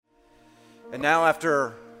And now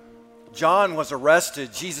after John was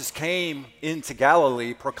arrested, Jesus came into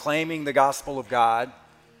Galilee proclaiming the gospel of God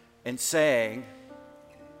and saying,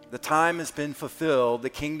 "The time has been fulfilled, the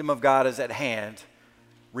kingdom of God is at hand.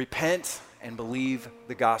 Repent and believe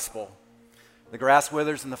the gospel." The grass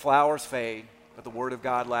withers and the flowers fade, but the word of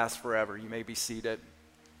God lasts forever. You may be seated.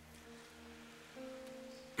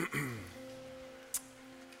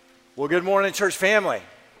 Well, good morning, church family.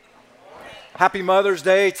 Happy Mother's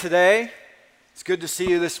Day today. It's good to see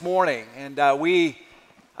you this morning. And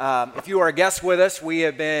if you are a guest with us, we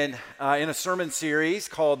have been in a sermon series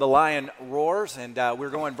called The Lion Roars, and we're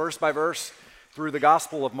going verse by verse through the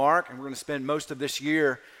Gospel of Mark, and we're going to spend most of this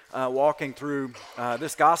year walking through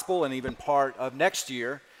this gospel and even part of next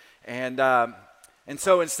year. And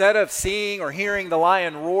so instead of seeing or hearing the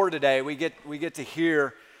lion roar today, we get to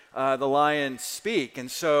hear the lion speak. And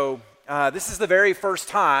so this is the very first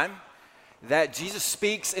time that Jesus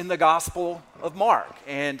speaks in the Gospel of Mark.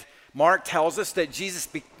 And Mark tells us that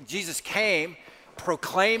Jesus came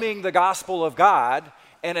proclaiming the gospel of God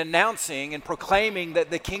and announcing and proclaiming that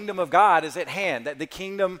the kingdom of God is at hand, that the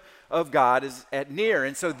kingdom of God is at near.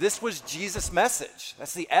 And so this was Jesus' message.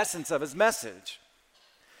 That's the essence of his message.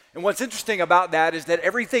 And what's interesting about that is that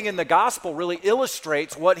everything in the gospel really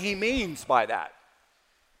illustrates what he means by that.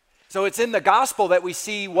 So it's in the gospel that we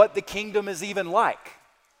see what the kingdom is even like.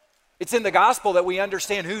 It's in the gospel that we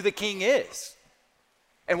understand who the king is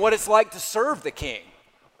and what it's like to serve the king.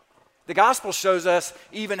 The gospel shows us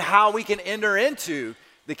even how we can enter into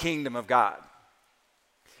the kingdom of God.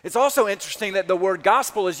 It's also interesting that the word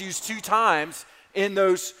gospel is used 2 times in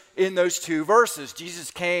those 2 verses. Jesus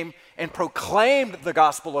came and proclaimed the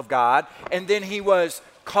gospel of God, and then he was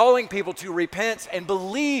calling people to repent and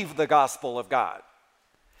believe the gospel of God.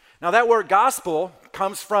 Now that word gospel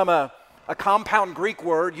comes from a compound Greek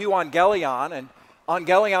word, euangelion, and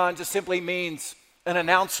angelion just simply means an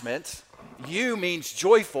announcement. Eu means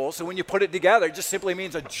joyful, so when you put it together, it just simply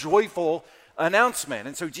means a joyful announcement.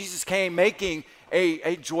 And so Jesus came making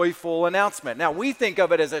a joyful announcement. Now we think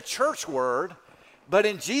of it as a church word, but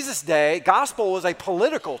in Jesus' day, gospel was a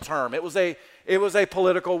political term. It was a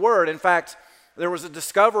political word. In fact, there was a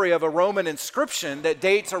discovery of a Roman inscription that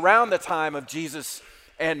dates around the time of Jesus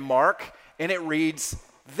and Mark, and it reads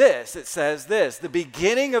this. It says this: "The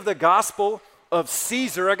beginning of the gospel of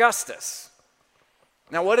Caesar Augustus."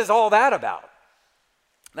 Now, what is all that about?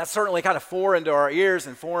 That's certainly kind of foreign to our ears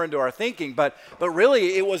and foreign to our thinking, but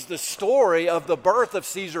really it was the story of the birth of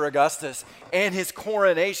Caesar Augustus and his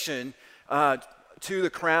coronation to the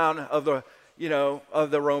crown of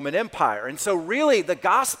the Roman Empire. And so really the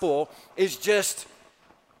gospel is just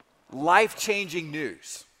life-changing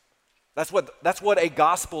news. That's what a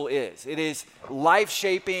gospel is. It is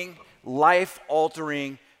life-shaping,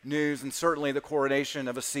 life-altering news, and certainly the coronation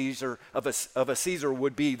of a Caesar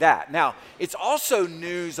would be that. Now, it's also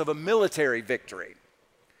news of a military victory.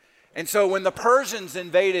 And so when the Persians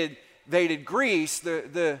invaded Greece,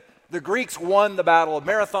 the Greeks won the Battle of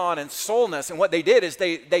Marathon and Solnus, and what they did is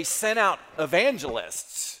they sent out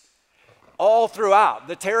evangelists all throughout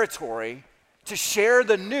the territory to share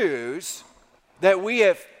the news that we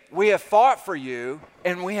have fought for you,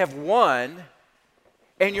 and we have won,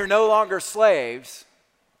 and you're no longer slaves.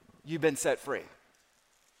 You've been set free.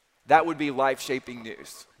 That would be life-shaping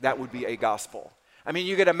news. That would be a gospel. I mean,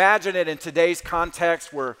 you could imagine it in today's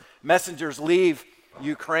context where messengers leave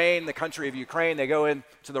Ukraine, the country of Ukraine. They go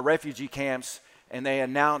into the refugee camps, and they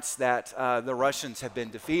announce that the Russians have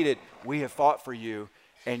been defeated. We have fought for you,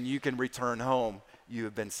 and you can return home. You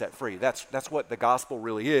have been set free. That's what the gospel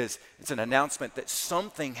really is. It's an announcement that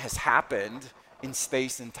something has happened in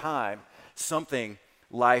space and time, something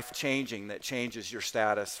life-changing that changes your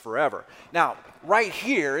status forever. Now, right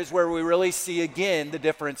here is where we really see again the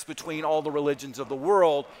difference between all the religions of the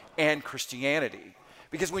world and Christianity.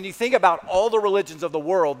 Because when you think about all the religions of the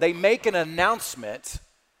world, they make an announcement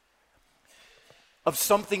of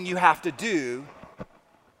something you have to do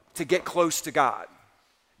to get close to God.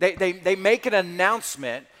 They make an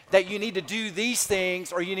announcement that you need to do these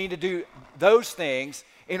things or you need to do those things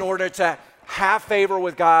in order to have favor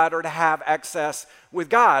with God or to have access with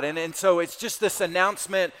God. And so it's just this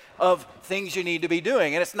announcement of things you need to be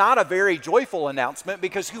doing. And it's not a very joyful announcement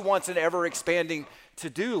because who wants an ever-expanding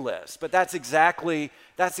to-do list? But that's exactly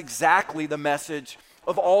the message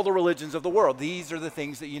of all the religions of the world. These are the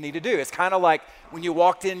things that you need to do. It's kind of like when you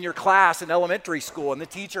walked in your class in elementary school and the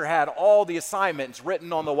teacher had all the assignments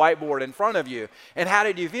written on the whiteboard in front of you. And how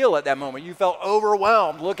did you feel at that moment? You felt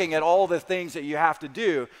overwhelmed looking at all the things that you have to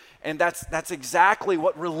do. And that's exactly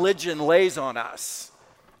what religion lays on us.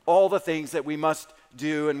 All the things that we must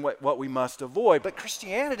do and what we must avoid. But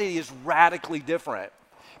Christianity is radically different,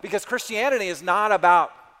 because Christianity is not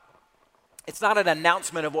about, it's not an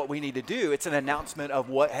announcement of what we need to do. It's an announcement of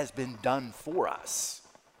what has been done for us.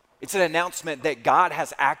 It's an announcement that God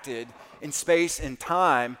has acted in space and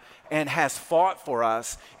time and has fought for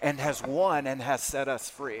us and has won and has set us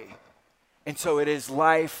free. And so it is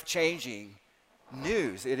life-changing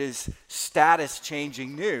news. It is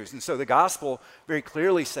status-changing news. And so the gospel very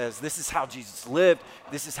clearly says this is how Jesus lived,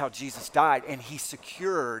 this is how Jesus died, and he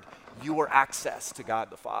secured your access to God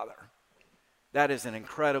the Father. That is an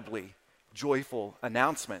incredibly joyful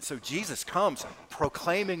announcement. So Jesus comes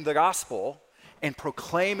proclaiming the gospel and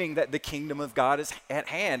proclaiming that the kingdom of God is at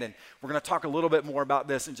hand. And we're going to talk a little bit more about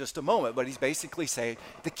this in just a moment, but he's basically saying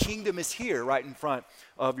the kingdom is here right in front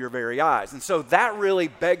of your very eyes. And so that really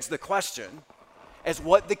begs the question as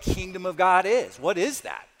what the kingdom of God is. What is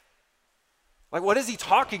that? Like, what is he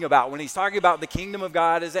talking about when he's talking about the kingdom of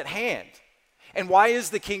God is at hand? And why is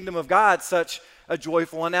the kingdom of God such a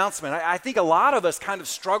joyful announcement? I think a lot of us kind of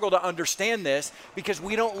struggle to understand this because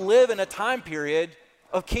we don't live in a time period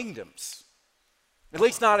of kingdoms, at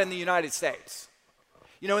least not in the United States.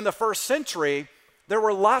 You know, in the first century, there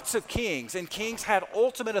were lots of kings, and kings had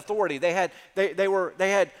ultimate authority. They had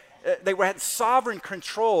sovereign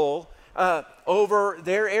control over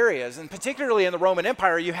their areas. And particularly in the Roman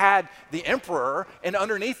Empire, you had the emperor, and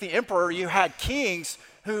underneath the emperor, you had kings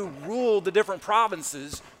who ruled the different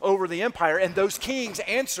provinces over the empire, and those kings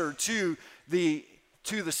answered to the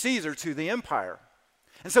Caesar, to the empire.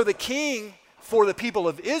 And so the king for the people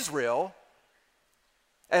of Israel,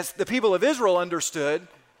 as the people of Israel understood,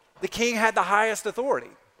 the king had the highest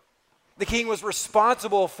authority. The king was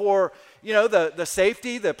responsible for, you know, the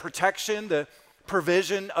safety, the protection, the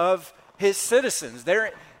provision of his citizens.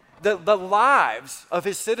 The lives of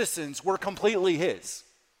his citizens were completely his.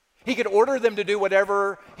 He could order them to do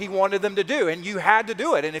whatever he wanted them to do, and you had to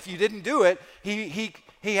do it. And if you didn't do it, he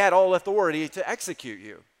had all authority to execute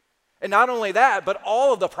you. And not only that, but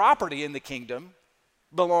all of the property in the kingdom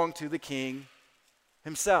belonged to the king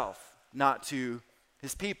himself, not to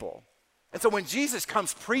his people. And so when Jesus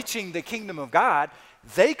comes preaching the kingdom of God,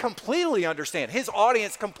 they completely understand. His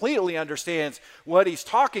audience completely understands what he's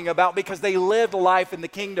talking about because they lived life in the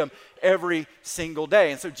kingdom every single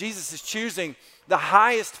day. And so Jesus is choosing the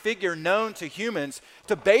highest figure known to humans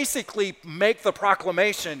to basically make the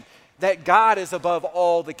proclamation that God is above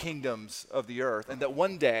all the kingdoms of the earth, and that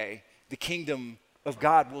one day the kingdom of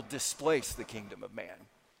God will displace the kingdom of man.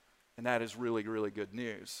 And that is really, really good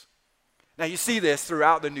news. Now you see this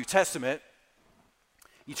throughout the New Testament.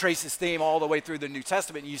 You trace this theme all the way through the New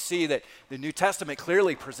Testament, and you see that the New Testament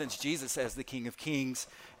clearly presents Jesus as the King of Kings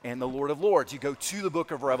and the Lord of Lords. You go to the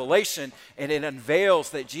book of Revelation, and it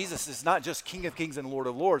unveils that Jesus is not just King of Kings and Lord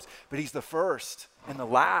of Lords, but he's the first and the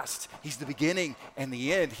last. He's the beginning and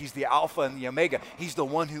the end. He's the Alpha and the Omega. He's the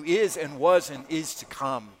one who is and was and is to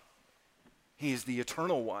come. He is the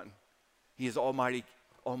eternal one. He is Almighty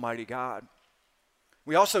God.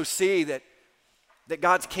 We also see that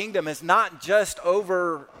God's kingdom is not just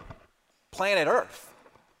over planet Earth.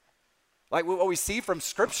 Like what we see from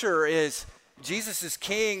Scripture is Jesus is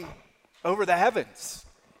king over the heavens.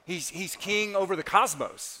 He's king over the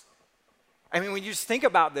cosmos. I mean, when you just think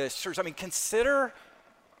about this, church, I mean, consider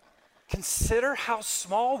how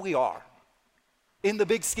small we are in the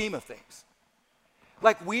big scheme of things.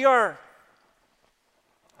 Like we are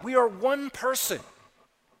one person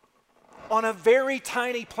on a very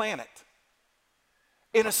tiny planet,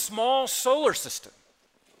 in a small solar system,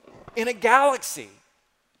 in a galaxy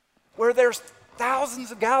where there's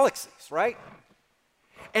thousands of galaxies, right?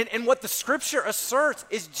 And what the Scripture asserts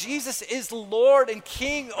is Jesus is Lord and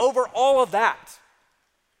King over all of that.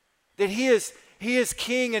 That he is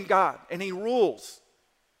King and God, and he rules.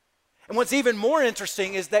 And what's even more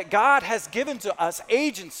interesting is that God has given to us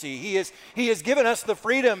agency. He has given us the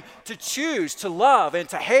freedom to choose, to love and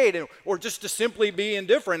to hate, or just to simply be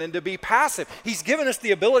indifferent and to be passive. He's given us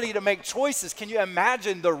the ability to make choices. Can you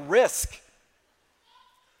imagine the risk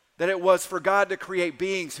that it was for God to create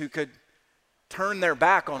beings who could turn their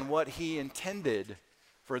back on what he intended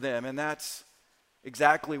for them? And that's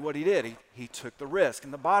exactly what he did. He took the risk.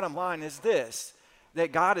 And the bottom line is this,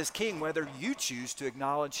 that God is king whether you choose to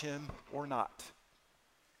acknowledge him or not.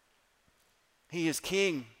 He is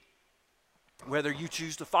king whether you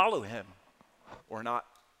choose to follow him or not.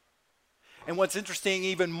 And what's interesting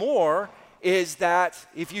even more is that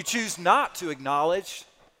if you choose not to acknowledge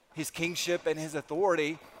his kingship and his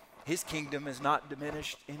authority, his kingdom is not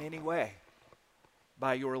diminished in any way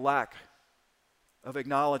by your lack of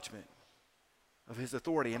acknowledgement of his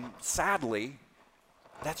authority. And sadly,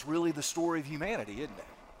 that's really the story of humanity, isn't it?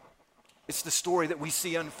 It's the story that we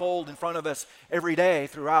see unfold in front of us every day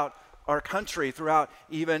throughout our country, throughout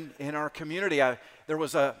even in our community. There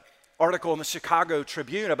was an article in the Chicago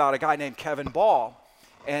Tribune about a guy named Kevin Ball,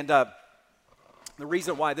 and the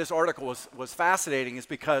reason why this article was fascinating is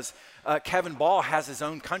because Kevin Ball has his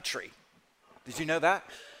own country. Did you know that?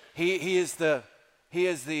 He is the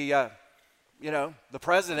the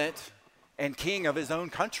president and king of his own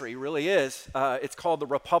country. He really is. It's called the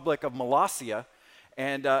Republic of Molossia,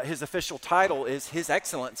 and his official title is His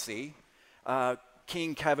Excellency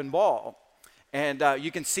King Kevin Ball. And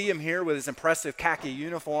you can see him here with his impressive khaki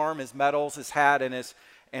uniform, his medals, his hat, and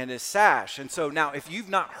his sash. And so now, if you've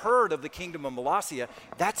not heard of the Kingdom of Molossia,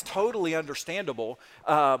 that's totally understandable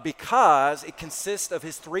because it consists of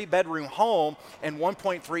his 3-bedroom home and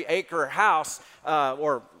 1.3 acre house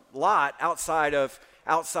or lot outside of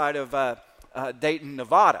Dayton,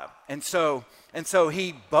 Nevada. And so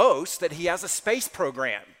he boasts that he has a space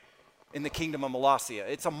program in the Kingdom of Molossia.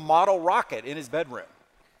 It's a model rocket in his bedroom.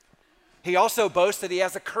 He also boasts that he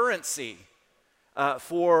has a currency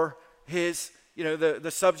for his,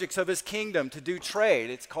 the subjects of his kingdom to do trade.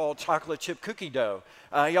 It's called chocolate chip cookie dough.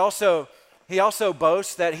 He also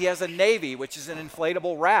boasts that he has a navy, which is an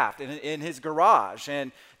inflatable raft in his garage.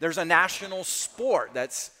 And there's a national sport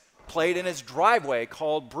that's played in his driveway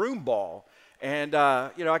called broomball. And,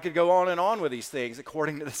 I could go on and on with these things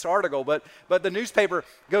according to this article, but the newspaper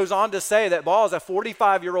goes on to say that Ball is a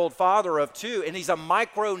 45-year-old father of 2, and he's a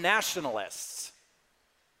micro-nationalist.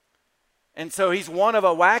 And so he's one of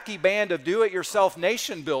a wacky band of do-it-yourself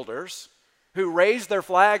nation builders who raise their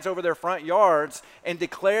flags over their front yards and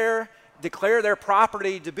declare their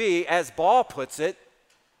property to be, as Ball puts it,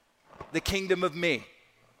 the kingdom of me.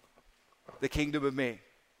 The kingdom of me.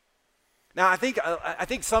 Now, I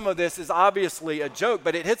think some of this is obviously a joke,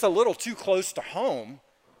 but it hits a little too close to home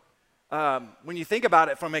when you think about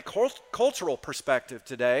it from a cultural perspective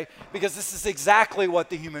today, because this is exactly what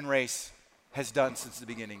the human race has done since the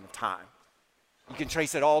beginning of time. You can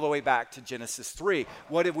trace it all the way back to Genesis 3.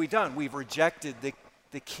 What have we done? We've rejected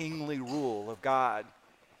the kingly rule of God,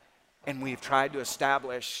 and we've tried to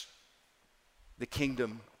establish the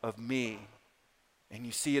kingdom of me. And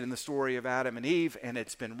you see it in the story of Adam and Eve, and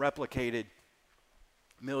it's been replicated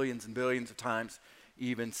millions and billions of times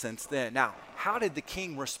even since then. Now, how did the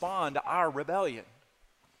king respond to our rebellion?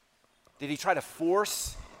 Did he try to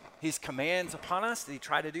force his commands upon us? Did he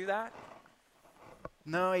try to do that?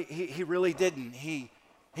 No, he really didn't. He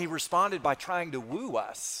responded by trying to woo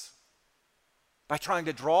us, by trying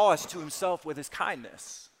to draw us to himself with his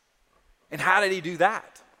kindness. And how did he do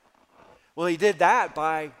that? Well, he did that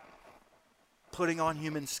by putting on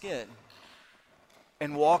human skin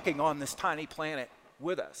and walking on this tiny planet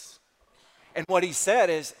with us. And what he said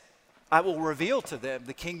is, I will reveal to them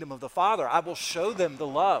the kingdom of the Father. I will show them the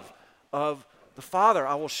love of the Father.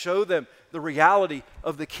 I will show them the reality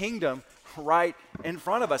of the kingdom right in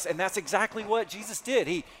front of us. And that's exactly what Jesus did.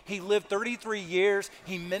 He lived 33 years.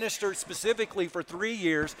 He ministered specifically for 3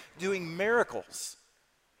 years doing miracles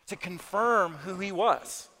to confirm who he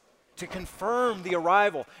was, to confirm the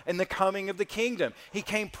arrival and the coming of the kingdom. He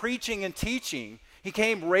came preaching and teaching. He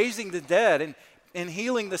came raising the dead and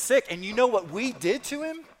healing the sick. And you know what we did to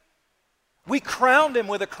him? We crowned him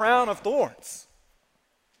with a crown of thorns.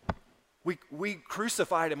 We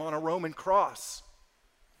crucified him on a Roman cross.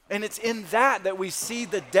 And it's in that we see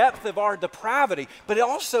the depth of our depravity, but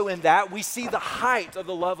also in that we see the height of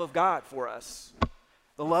the love of God for us.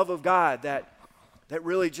 The love of God that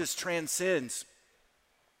really just transcends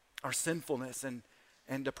our sinfulness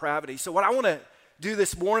and depravity. So what I want to do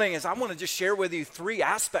this morning is I want to just share with you 3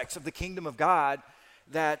 aspects of the kingdom of God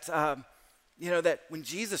that, that when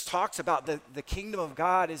Jesus talks about the kingdom of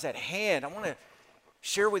God is at hand, I want to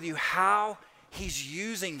share with you how he's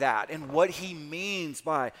using that and what he means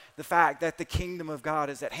by the fact that the kingdom of God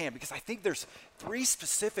is at hand. Because I think there's 3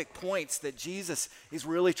 specific points that Jesus is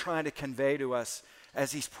really trying to convey to us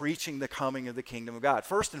as he's preaching the coming of the kingdom of God.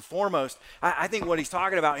 First and foremost, I think what he's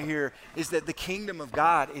talking about here is that the kingdom of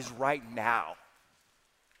God is right now.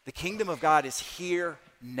 The kingdom of God is here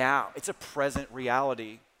now. It's a present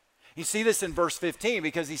reality. You see this in verse 15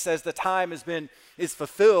 because he says the time is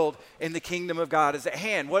fulfilled and the kingdom of God is at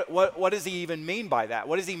hand. What does he even mean by that?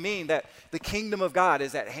 What does he mean that the kingdom of God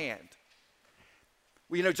is at hand?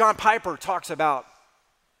 Well, John Piper talks about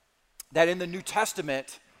that in the New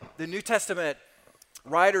Testament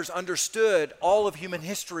writers understood all of human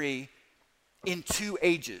history in 2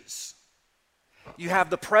 ages. You have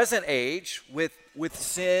the present age with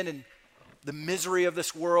sin and the misery of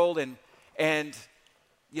this world and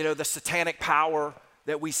the satanic power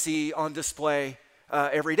that we see on display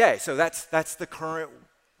every day. So that's the current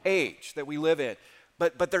age that we live in.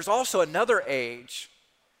 But there's also another age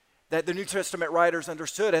that the New Testament writers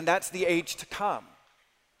understood, and that's the age to come.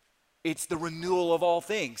 It's the renewal of all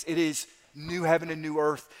things. It is new heaven and new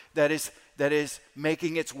earth that is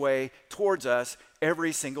making its way towards us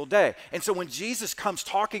every single day. And so when Jesus comes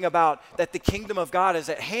talking about that the kingdom of God is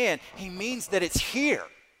at hand, he means that it's here,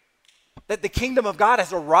 that the kingdom of God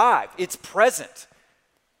has arrived, it's present,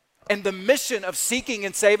 and the mission of seeking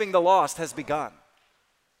and saving the lost has begun.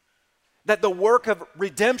 That the work of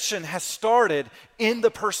redemption has started in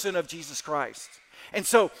the person of Jesus Christ. And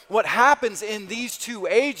so what happens in these two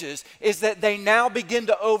ages is that they now begin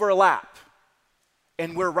to overlap,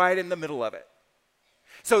 and we're right in the middle of it.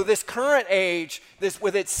 So this current age, this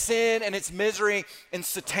with its sin and its misery and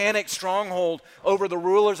satanic stronghold over the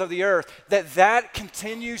rulers of the earth, that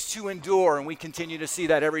continues to endure, and we continue to see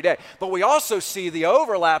that every day. But we also see the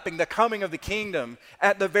overlapping, the coming of the kingdom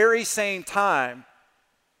at the very same time.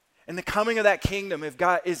 And the coming of that kingdom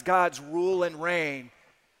is God's rule and reign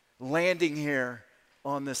landing here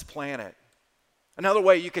on this planet. Another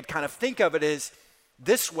way you could kind of think of it is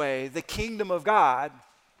this way: the kingdom of God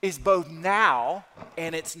is both now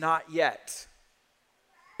and it's not yet.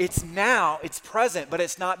 It's now, it's present, but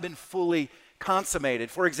it's not been fully consummated.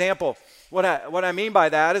 For example, what I mean by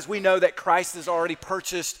that is we know that Christ has already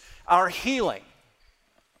purchased our healing.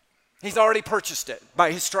 He's already purchased it.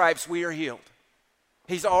 By his stripes we are healed.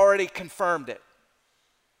 He's already confirmed it.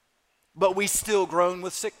 But we still groan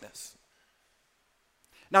with sickness.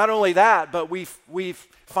 Not only that, but we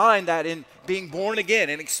find that in being born again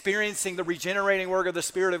and experiencing the regenerating work of the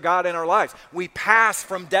Spirit of God in our lives, we pass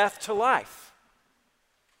from death to life,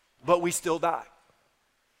 but we still die.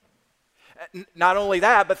 Not only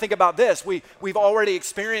that, but think about this. We've already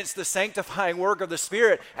experienced the sanctifying work of the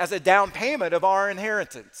Spirit as a down payment of our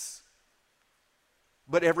inheritance.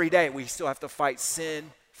 But every day we still have to fight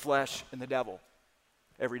sin, flesh, and the devil.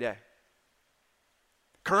 Every day.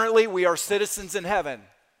 Currently, we are citizens in heaven.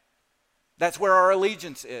 That's where our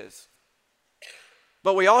allegiance is.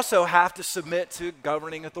 But we also have to submit to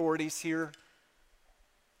governing authorities here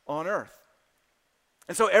on earth.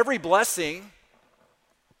 And so every blessing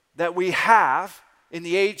that we have in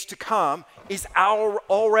the age to come is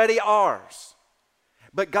already ours.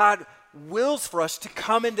 But God wills for us to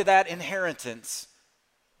come into that inheritance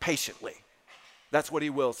patiently. That's what he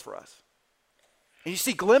wills for us. And you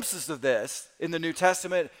see glimpses of this in the New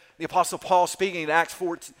Testament. The Apostle Paul speaking in Acts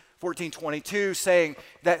 14:22, saying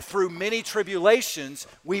that through many tribulations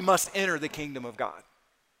we must enter the kingdom of God.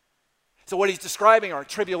 So what he's describing are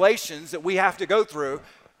tribulations that we have to go through,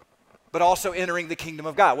 but also entering the kingdom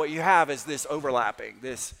of God. What you have is this overlapping,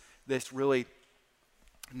 this really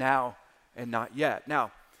now and not yet.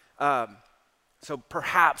 Now, so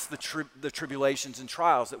perhaps the tribulations and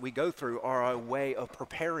trials that we go through are a way of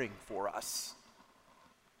preparing for us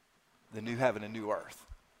the new heaven and new earth.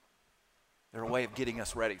 They're a way of getting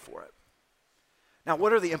us ready for it. Now,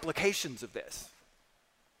 what are the implications of this?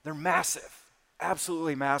 They're massive,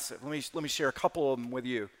 absolutely massive. Let me share a couple of them with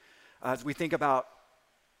you as we think about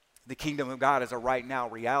the kingdom of God as a right now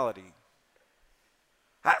reality.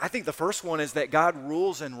 I think the first one is that God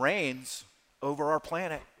rules and reigns over our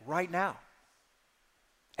planet right now.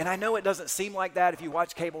 And I know it doesn't seem like that. If you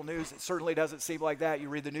watch cable news, it certainly doesn't seem like that. You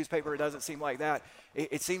read the newspaper, it doesn't seem like that.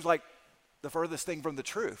 It seems like the furthest thing from the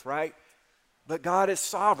truth, right? But God is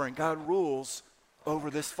sovereign. God rules over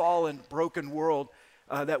this fallen, broken world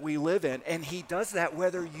that we live in. And he does that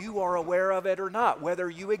whether you are aware of it or not, whether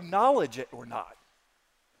you acknowledge it or not.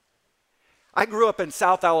 I grew up in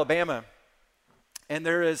South Alabama, and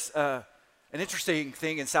there is an interesting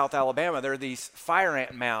thing in South Alabama. There are these fire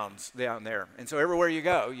ant mounds down there. And so everywhere you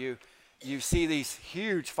go, you see these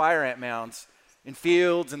huge fire ant mounds in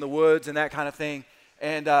fields, in the woods, and that kind of thing.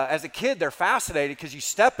 And as a kid, they're fascinating because you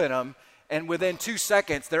step in them, and within 2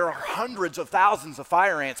 seconds, there are hundreds of thousands of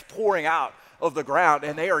fire ants pouring out of the ground,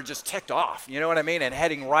 and they are just ticked off, you know what I mean, and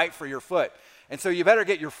heading right for your foot. And so you better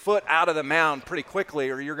get your foot out of the mound pretty quickly,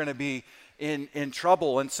 or you're going to be in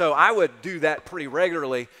trouble. And so I would do that pretty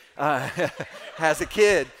regularly as a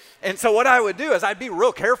kid. And so what I would do is I'd be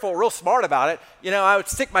real careful, real smart about it. You know, I would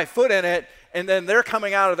stick my foot in it, and then they're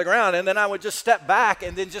coming out of the ground, and then I would just step back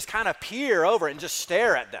and then just kind of peer over it and just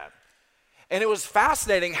stare at them. And it was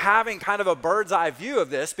fascinating having kind of a bird's eye view of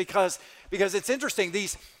this because it's interesting.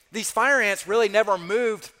 These fire ants really never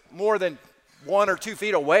moved more than 1 or 2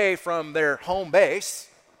 feet away from their home base.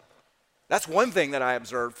 That's one thing that I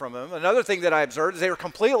observed from them. Another thing that I observed is they were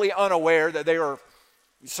completely unaware that they were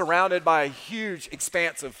surrounded by a huge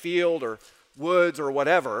expanse of field or woods or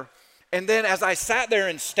whatever. And then as I sat there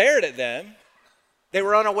and stared at them, They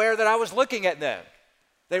were unaware that I was looking at them.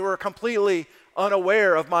 They were completely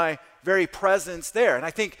unaware of my very presence there. And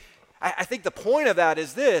I think the point of that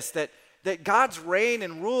is this, that God's reign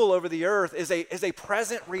and rule over the earth is a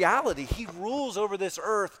present reality. He rules over this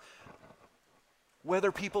earth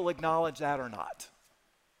whether people acknowledge that or not.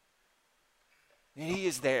 And he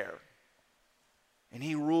is there. And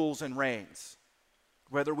he rules and reigns,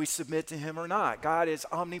 whether we submit to him or not. God is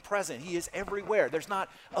omnipresent. He is everywhere. There's not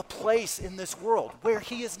a place in this world where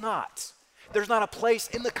he is not. There's not a place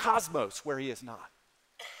in the cosmos where he is not.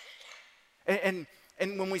 And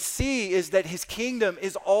when we see is that his kingdom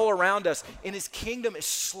is all around us, and his kingdom is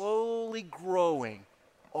slowly growing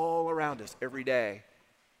all around us every day,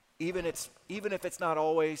 even if it's not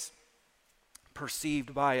always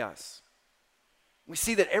perceived by us. We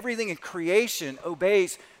see that everything in creation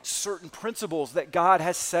obeys certain principles that God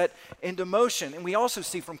has set into motion. And we also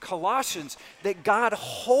see from Colossians that God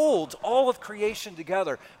holds all of creation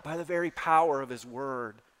together by the very power of his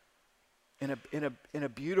word in a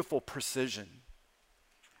beautiful precision.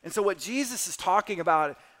 And so what Jesus is talking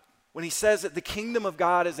about when he says that the kingdom of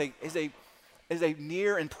God is a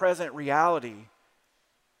near and present reality,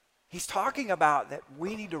 he's talking about that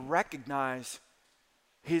we need to recognize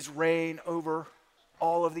his reign over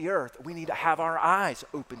all of the earth. We need to have our eyes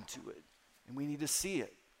open to it, and we need to see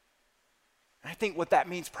it. And I think what that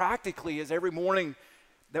means practically is every morning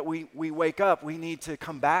that we wake up, we need to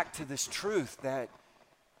come back to this truth that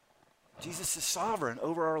Jesus is sovereign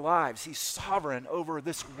over our lives. He's sovereign over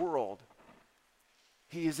this world.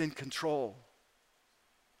 He is in control.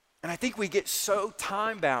 And I think we get so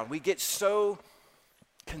time-bound. We get so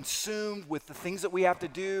consumed with the things that we have to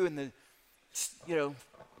do and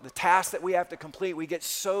the tasks that we have to complete. We get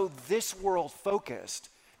so this world focused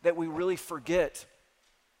that we really forget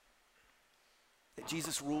that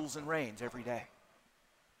Jesus rules and reigns every day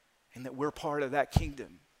and that we're part of that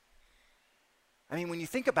kingdom. I mean, when you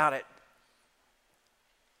think about it,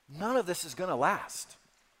 none of this is going to last.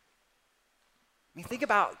 I mean, think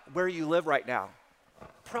about where you live right now.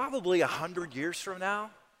 Probably 100 years from now,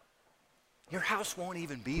 your house won't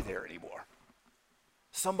even be there anymore.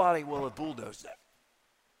 Somebody will have bulldozed it.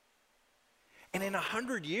 And in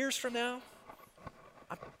 100 years from now,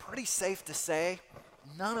 I'm pretty safe to say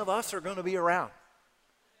none of us are going to be around.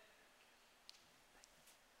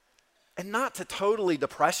 And not to totally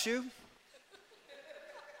depress you,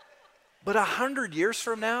 but 100 years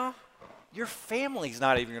from now, your family's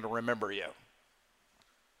not even going to remember you.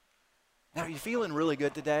 Now, are you feeling really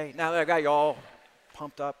good today? Now that I got you all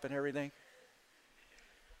pumped up and everything?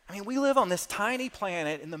 I mean, we live on this tiny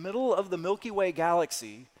planet in the middle of the Milky Way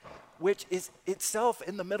galaxy, which is itself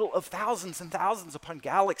in the middle of thousands and thousands upon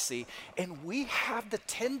galaxy, and we have the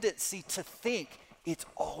tendency to think it's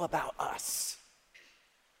all about us.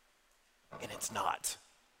 And it's not.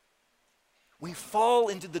 We fall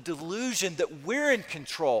into the delusion that we're in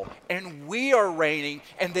control and we are reigning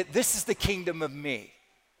and that this is the kingdom of me.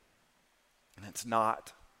 And it's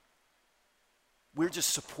not. We're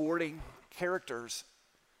just supporting characters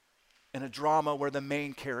in a drama where the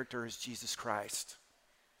main character is Jesus Christ.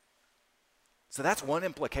 So that's one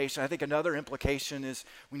implication. I think another implication is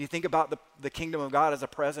when you think about the kingdom of God as a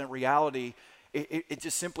present reality, it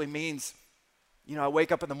just simply means, I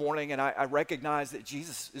wake up in the morning and I recognize that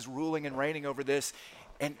Jesus is ruling and reigning over this.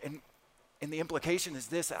 And the implication is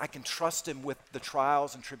this: I can trust him with the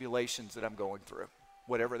trials and tribulations that I'm going through,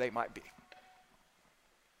 whatever they might be.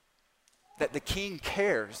 That the king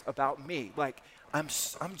cares about me. Like, I'm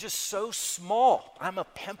just so small. I'm a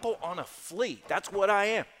pimple on a flea. That's what I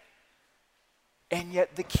am. And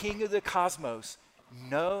yet the king of the cosmos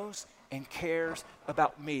knows and cares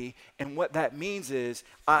about me. And what that means is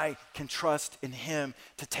I can trust in him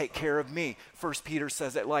to take care of me. 1 Peter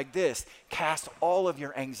says it like this: cast all of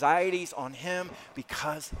your anxieties on him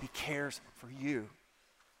because he cares for you.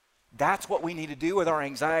 That's what we need to do with our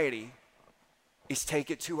anxiety, is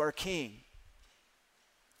take it to our king.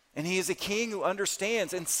 And he is a king who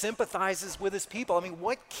understands and sympathizes with his people. I mean,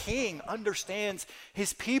 what king understands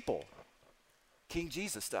his people? King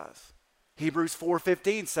Jesus does. Hebrews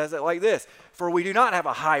 4:15 says it like this: for we do not have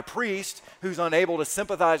a high priest who's unable to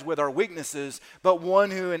sympathize with our weaknesses, but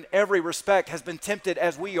one who in every respect has been tempted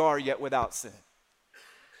as we are, yet without sin.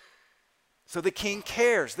 So the king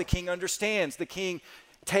cares, the king understands, the king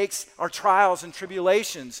takes our trials and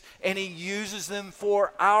tribulations and he uses them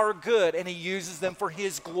for our good and he uses them for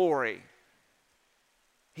his glory.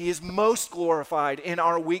 He is most glorified in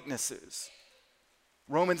our weaknesses.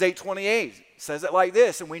 Romans 8:28 says it like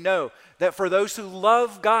this, and we know that for those who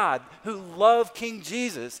love God, who love King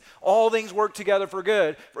Jesus, all things work together for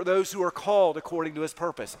good for those who are called according to his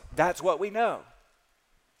purpose. That's what we know.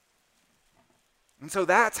 And so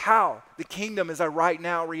that's how the kingdom is a right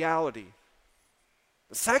now reality.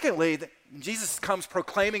 Secondly, Jesus comes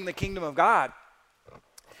proclaiming the kingdom of God.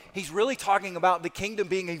 He's really talking about the kingdom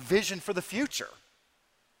being a vision for the future.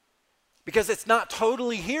 Because it's not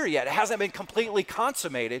totally here yet. It hasn't been completely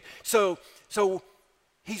consummated. So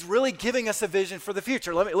he's really giving us a vision for the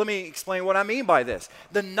future. Let me explain what I mean by this.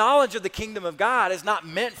 The knowledge of the kingdom of God is not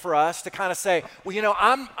meant for us to kind of say, well, you know,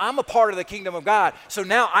 I'm a part of the kingdom of God, so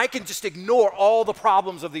now I can just ignore all the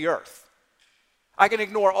problems of the earth. I can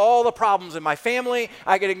ignore all the problems in my family.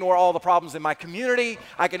 I can ignore all the problems in my community.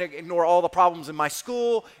 I can ignore all the problems in my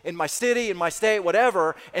school, in my city, in my state,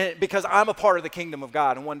 whatever, and because I'm a part of the kingdom of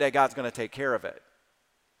God, and one day God's going to take care of it.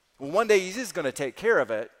 Well, one day He is going to take care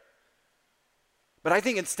of it. But I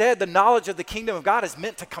think instead the knowledge of the kingdom of God is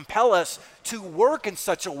meant to compel us to work in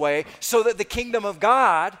such a way so that the kingdom of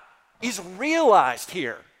God is realized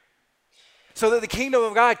here. So that the kingdom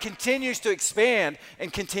of God continues to expand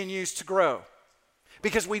and continues to grow.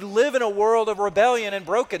 Because we live in a world of rebellion and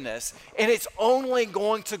brokenness, and it's only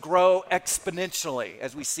going to grow exponentially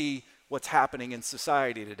as we see what's happening in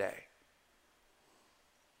society today.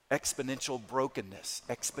 Exponential brokenness,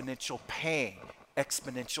 exponential pain,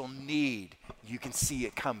 exponential need. You can see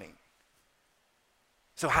it coming.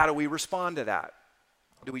 So how do we respond to that?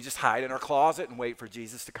 Do we just hide in our closet and wait for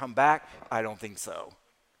Jesus to come back? I don't think so.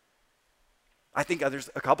 I think there's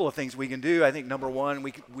a couple of things we can do. I think number one,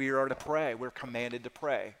 we are to pray. We're commanded to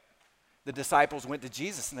pray. The disciples went to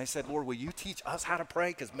Jesus and they said, Lord, will you teach us how to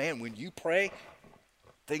pray? Because man, when you pray,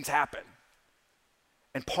 things happen.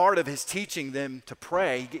 And part of his teaching them to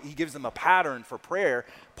pray, he gives them a pattern for prayer.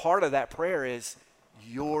 Part of that prayer is,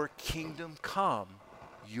 your kingdom come,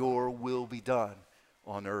 your will be done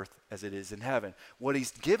on earth as it is in heaven. What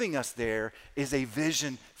he's giving us there is a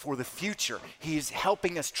vision for the future. He's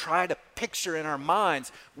helping us try to picture in our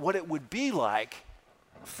minds what it would be like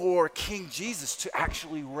for King Jesus to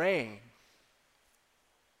actually reign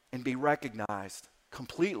and be recognized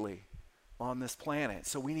completely on this planet.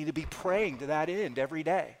 So we need to be praying to that end every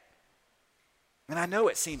day. And I know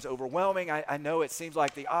it seems overwhelming. I know it seems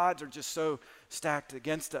like the odds are just so stacked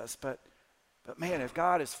against us. But man, if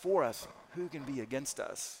God is for us, who can be against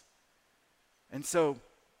us? And so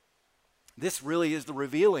this really is the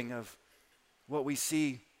revealing of what we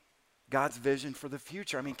see God's vision for the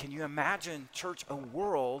future. I mean, can you imagine, church, a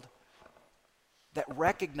world that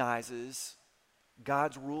recognizes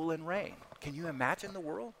God's rule and reign? Can you imagine the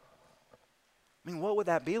world? I mean, what would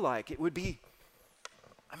that be like? It would be,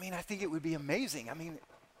 I think it would be amazing.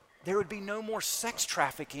 There would be no more sex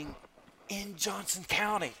trafficking in Johnson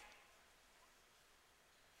County,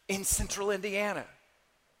 in central Indiana.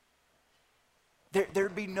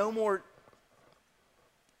 There'd be no more,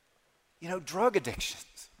 drug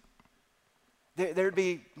addictions. There'd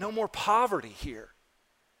be no more poverty here.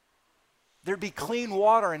 There'd be clean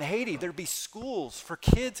water in Haiti. There'd be schools for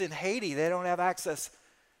kids in Haiti. They don't have access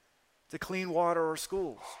to clean water or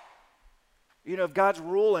schools. If God's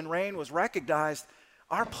rule and reign was recognized,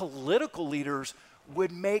 our political leaders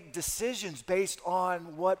would make decisions based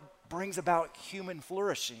on what brings about human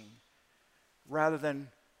flourishing rather than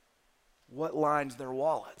what lines their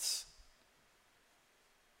wallets.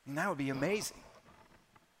 And that would be amazing.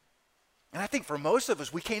 And I think for most of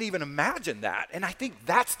us, we can't even imagine that. And I think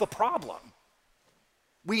that's the problem.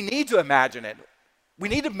 We need to imagine it. We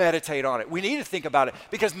need to meditate on it. We need to think about it.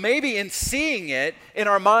 Because maybe in seeing it in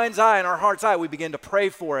our mind's eye and our heart's eye, we begin to pray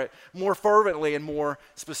for it more fervently and more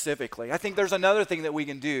specifically. I think there's another thing that we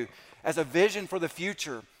can do as a vision for the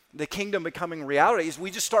future, the kingdom becoming reality, is we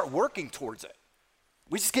just start working towards it.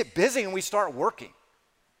 We just get busy and we start working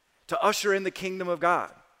to usher in the kingdom of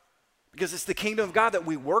God. Because it's the kingdom of God that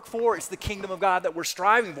we work for. It's the kingdom of God that we're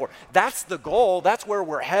striving for. That's the goal. That's where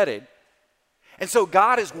we're headed. And so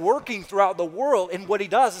God is working throughout the world, and what he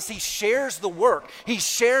does is he shares the work. He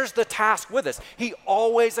shares the task with us. He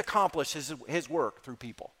always accomplishes his work through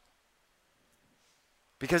people.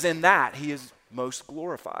 Because in that, he is most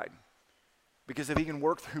glorified. Because if he can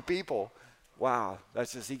work through people, wow,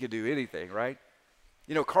 he could do anything, right?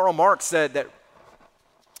 Karl Marx said that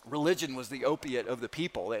religion was the opiate of the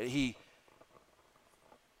people. That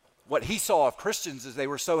what he saw of Christians is they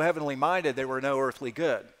were so heavenly minded, they were no earthly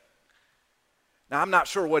good. Now, I'm not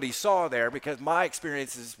sure what he saw there, because my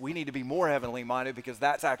experience is we need to be more heavenly minded, because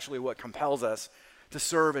that's actually what compels us to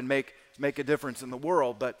serve and make a difference in the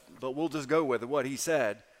world. But we'll just go with what he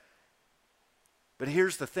said. But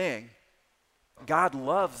here's the thing. God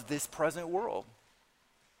loves this present world.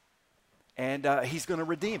 And he's going to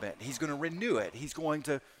redeem it. He's going to renew it. He's going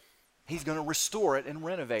to restore it and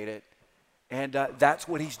renovate it. And that's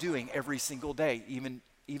what he's doing every single day, even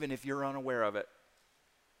if you're unaware of it.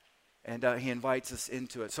 And he invites us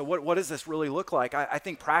into it. So what does this really look like? I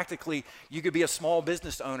think practically you could be a small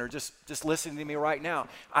business owner, just listening to me right now.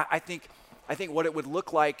 I think what it would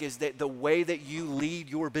look like is that the way that you lead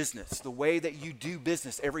your business, the way that you do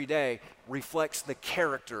business every day reflects the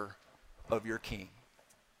character of your king.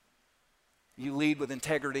 You lead with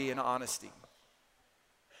integrity and honesty.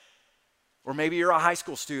 Or maybe you're a high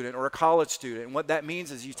school student or a college student, and what that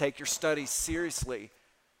means is you take your studies seriously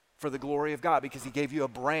for the glory of God, because he gave you a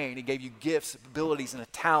brain, he gave you gifts, abilities, and a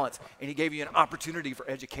talent, and he gave you an opportunity for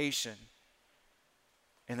education.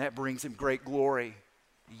 And that brings him great glory,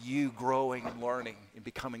 you growing and learning and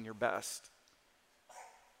becoming your best.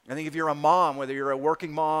 I think if you're a mom, whether you're a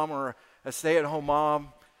working mom or a stay-at-home mom,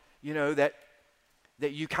 you know, that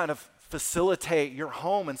you kind of facilitate your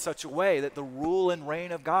home in such a way that the rule and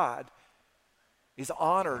reign of God is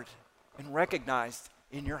honored and recognized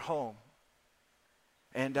in your home.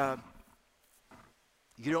 And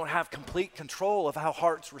you don't have complete control of how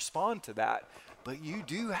hearts respond to that, but you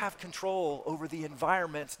do have control over the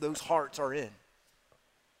environments those hearts are in.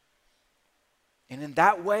 And in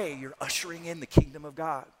that way, you're ushering in the kingdom of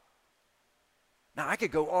God. Now, I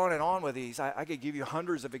could go on and on with these. I could give you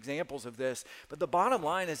hundreds of examples of this, but the bottom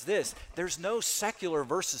line is this: there's no secular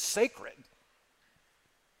versus sacred.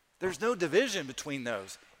 There's no division between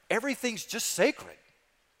those. Everything's just sacred,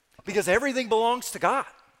 because everything belongs to God.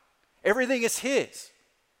 Everything is his.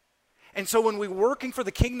 And so when we're working for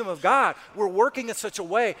the kingdom of God, we're working in such a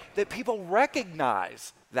way that people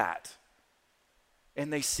recognize that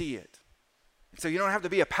and they see it. So you don't have to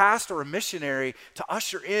be a pastor or a missionary to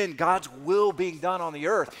usher in God's will being done on the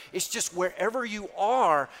earth. It's just wherever you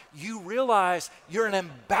are, you realize you're an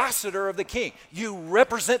ambassador of the king. You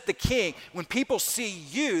represent the king. When people see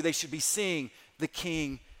you, they should be seeing the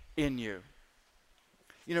king in you.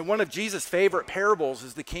 You know, one of Jesus' favorite parables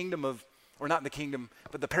is the kingdom of, or not the kingdom,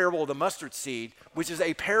 but the parable of the mustard seed, which is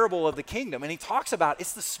a parable of the kingdom. And he talks about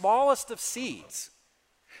it's the smallest of seeds.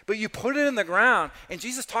 But you put it in the ground, and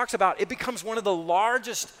Jesus talks about it becomes one of the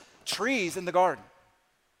largest trees in the garden.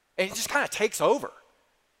 And it just kind of takes over.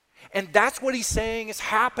 And that's what he's saying is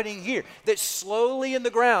happening here. That slowly in the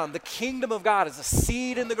ground, the kingdom of God is a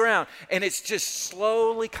seed in the ground, and it's just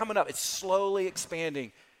slowly coming up. It's slowly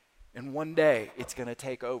expanding. And one day, it's going to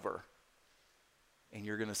take over, and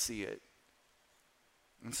you're going to see it.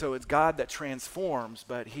 And so it's God that transforms,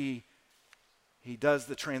 but he does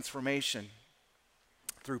the transformation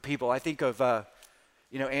through people. I think of,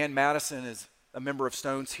 Ann Madison is a member of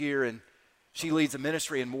Stones here, and she leads a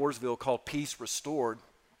ministry in Mooresville called Peace Restored.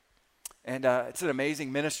 And it's an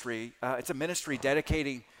amazing ministry. It's a ministry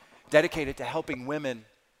dedicated to helping women,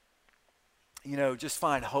 just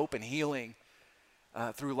find hope and healing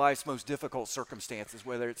through life's most difficult circumstances,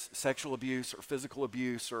 whether it's sexual abuse or physical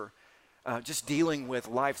abuse or just dealing with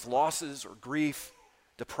life's losses or grief,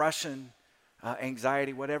 depression,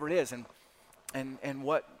 anxiety, whatever it is. And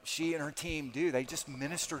what she and her team do, they just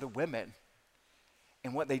minister to women.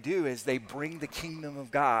 And what they do is they bring the kingdom of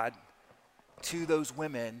God to those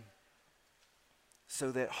women so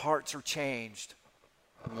that hearts are changed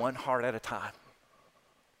one heart at a time.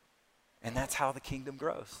 And that's how the kingdom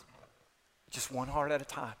grows. Just one heart at a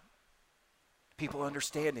time. People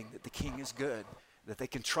understanding that the king is good, that they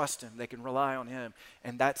can trust him, they can rely on him.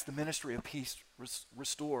 And that's the ministry of Peace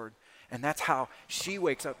Restored. And that's how she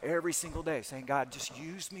wakes up every single day saying, God, just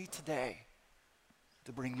use me today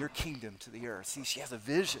to bring your kingdom to the earth. See, she has a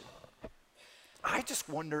vision. I just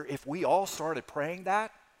wonder if we all started praying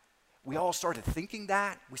that, we all started thinking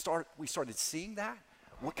that, we started seeing that,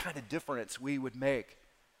 what kind of difference we would make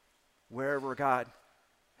wherever God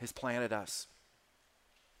has planted us.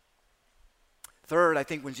 Third, I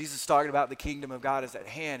think when Jesus is talking about the kingdom of God is at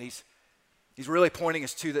hand, he's really pointing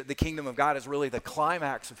us to that the kingdom of God is really the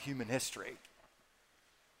climax of human history.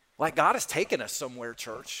 Like God has taken us somewhere,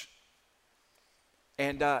 church.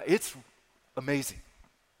 And it's amazing.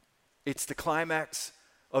 It's the climax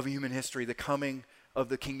of human history, the coming of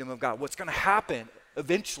the kingdom of God. What's going to happen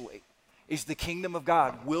eventually is the kingdom of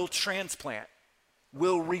God will transplant,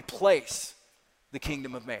 will replace the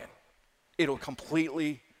kingdom of man. It'll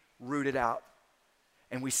completely root it out.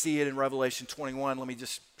 And we see it in Revelation 21. Let me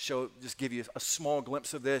just give you a small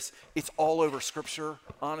glimpse of this. It's all over Scripture.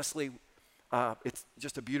 Honestly, it's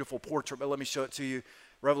just a beautiful portrait, but let me show it to you.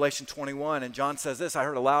 Revelation 21, and John says this, I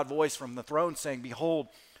heard a loud voice from the throne saying, behold,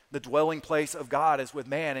 the dwelling place of God is with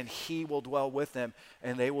man, and he will dwell with them,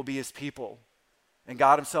 and they will be his people. And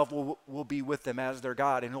God himself will be with them as their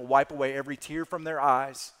God, and he'll wipe away every tear from their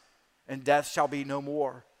eyes, and death shall be no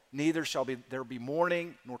more. Neither shall there be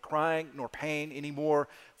mourning, nor crying, nor pain anymore,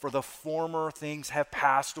 for the former things have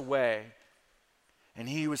passed away. And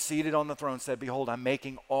he who was seated on the throne said, behold, I'm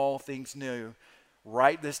making all things new.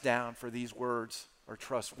 Write this down, for these words are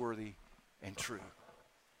trustworthy and true.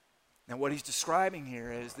 Now what he's describing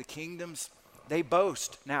here is the kingdoms, they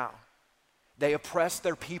boast now. They oppress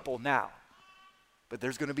their people now. But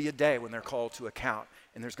there's going to be a day when they're called to account.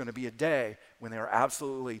 And there's going to be a day when they are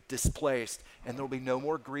absolutely displaced. And there'll be no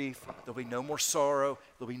more grief. There'll be no more sorrow.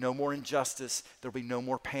 There'll be no more injustice. There'll be no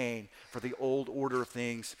more pain. For the old order of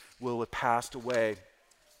things will have passed away.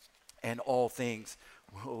 And all things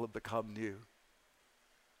will have become new.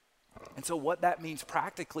 And so what that means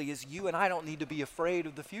practically is you and I don't need to be afraid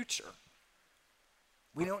of the future.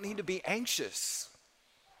 We don't need to be anxious.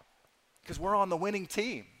 Because we're on the winning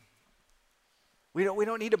team. We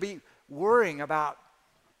don't need to be worrying about,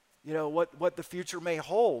 what the future may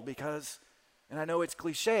hold because, and I know it's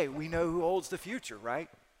cliche, we know who holds the future, right?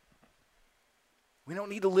 We don't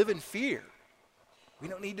need to live in fear. We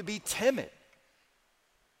don't need to be timid.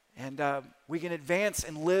 And we can advance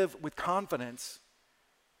and live with confidence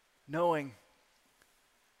knowing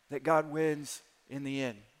that God wins in the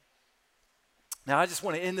end. Now, I just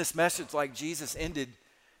want to end this message like Jesus ended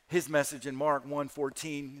his message in Mark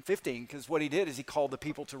 1:14, 15, because what he did is he called the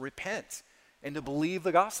people to repent and to believe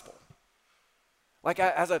the gospel. Like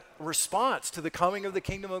as a response to the coming of the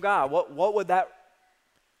kingdom of God, what would that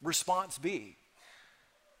response be?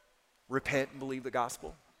 Repent and believe the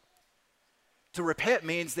gospel. To repent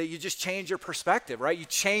means that you just change your perspective, right? You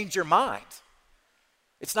change your mind.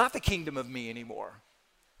 It's not the kingdom of me anymore.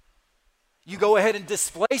 You go ahead and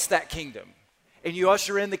displace that kingdom. And you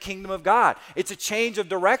usher in the kingdom of God. It's a change of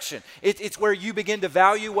direction. It's where you begin to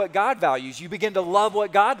value what God values. You begin to love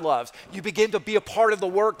what God loves. You begin to be a part of the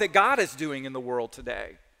work that God is doing in the world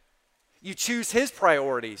today. You choose his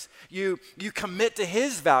priorities. You commit to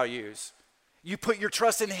his values. You put your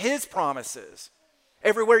trust in his promises.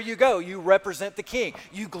 Everywhere you go, you represent the king.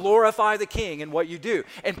 You glorify the king in what you do.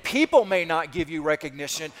 And people may not give you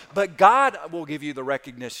recognition, but God will give you the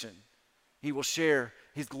recognition. He will share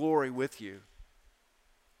his glory with you.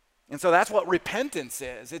 And so that's what repentance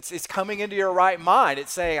is. It's coming into your right mind.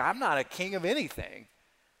 It's saying, I'm not a king of anything.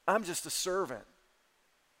 I'm just a servant.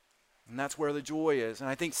 And that's where the joy is. And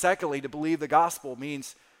I think secondly, to believe the gospel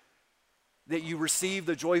means that you receive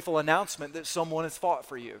the joyful announcement that someone has fought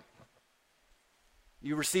for you.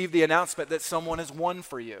 You receive the announcement that someone has won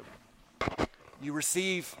for you. You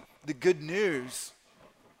receive the good news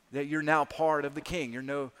that you're now part of the king.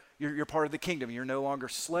 You're part of the kingdom. You're no longer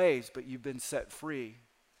slaves, but you've been set free.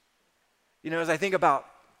 As I think about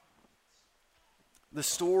the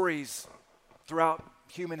stories throughout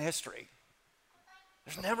human history,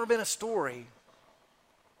 there's never been a story,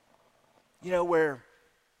 where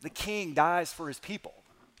the king dies for his people.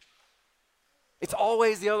 It's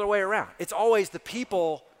always the other way around. It's always the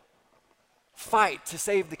people fight to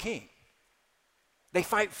save the king. They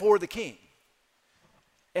fight for the king.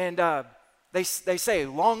 And they say,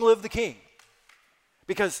 long live the king.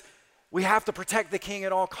 Because we have to protect the king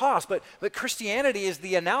at all costs. But Christianity is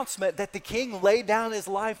the announcement that the king laid down his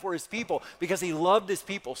life for his people because he loved his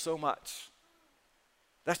people so much.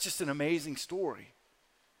 That's just an amazing story.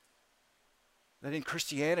 That in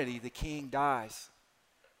Christianity, the king dies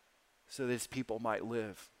so that his people might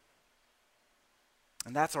live.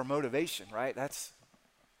 And that's our motivation, right? That's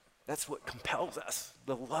what compels us.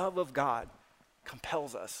 The love of God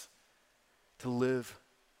compels us to live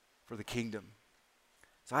for the kingdom.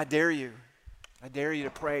 So I dare you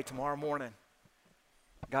to pray tomorrow morning.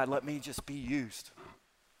 God, let me just be used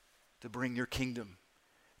to bring your kingdom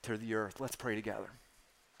to the earth. Let's pray together.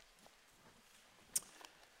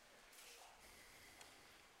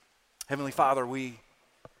 Heavenly Father, we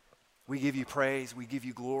give you praise, we give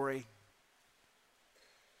you glory,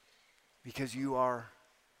 because you are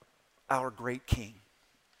our great King.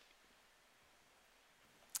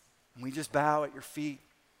 And we just bow at your feet.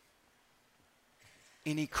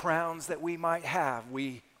 Any crowns that we might have,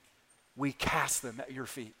 we cast them at your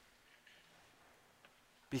feet.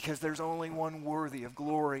 Because there's only one worthy of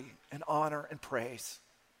glory and honor and praise,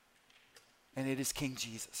 and it is King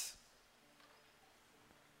Jesus.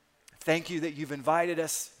 Thank you that you've invited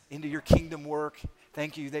us into your kingdom work.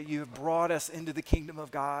 Thank you that you have brought us into the kingdom of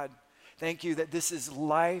God. Thank you that this is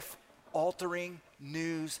life-altering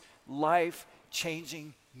news,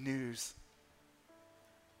 life-changing news.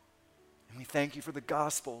 And we thank you for the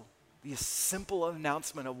gospel, the simple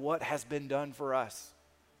announcement of what has been done for us.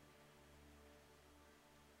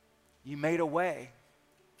 You made a way.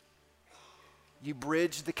 You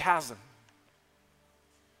bridged the chasm.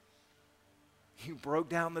 You broke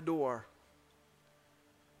down the door.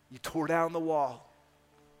 You tore down the wall.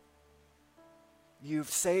 You've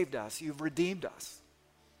saved us. You've redeemed us.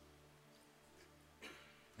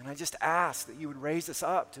 And I just ask that you would raise us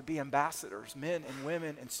up to be ambassadors, men and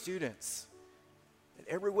women and students, that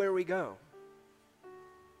everywhere we go,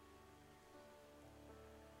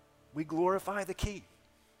 we glorify the King.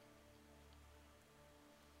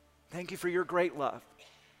 Thank you for your great love.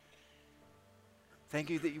 Thank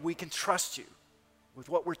you that we can trust you with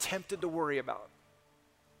what we're tempted to worry about.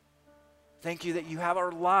 Thank you that you have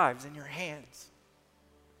our lives in your hands,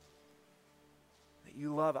 that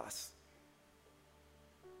you love us.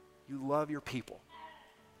 You love your people.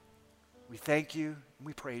 We thank you and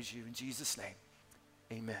we praise you in Jesus' name.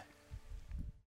 Amen.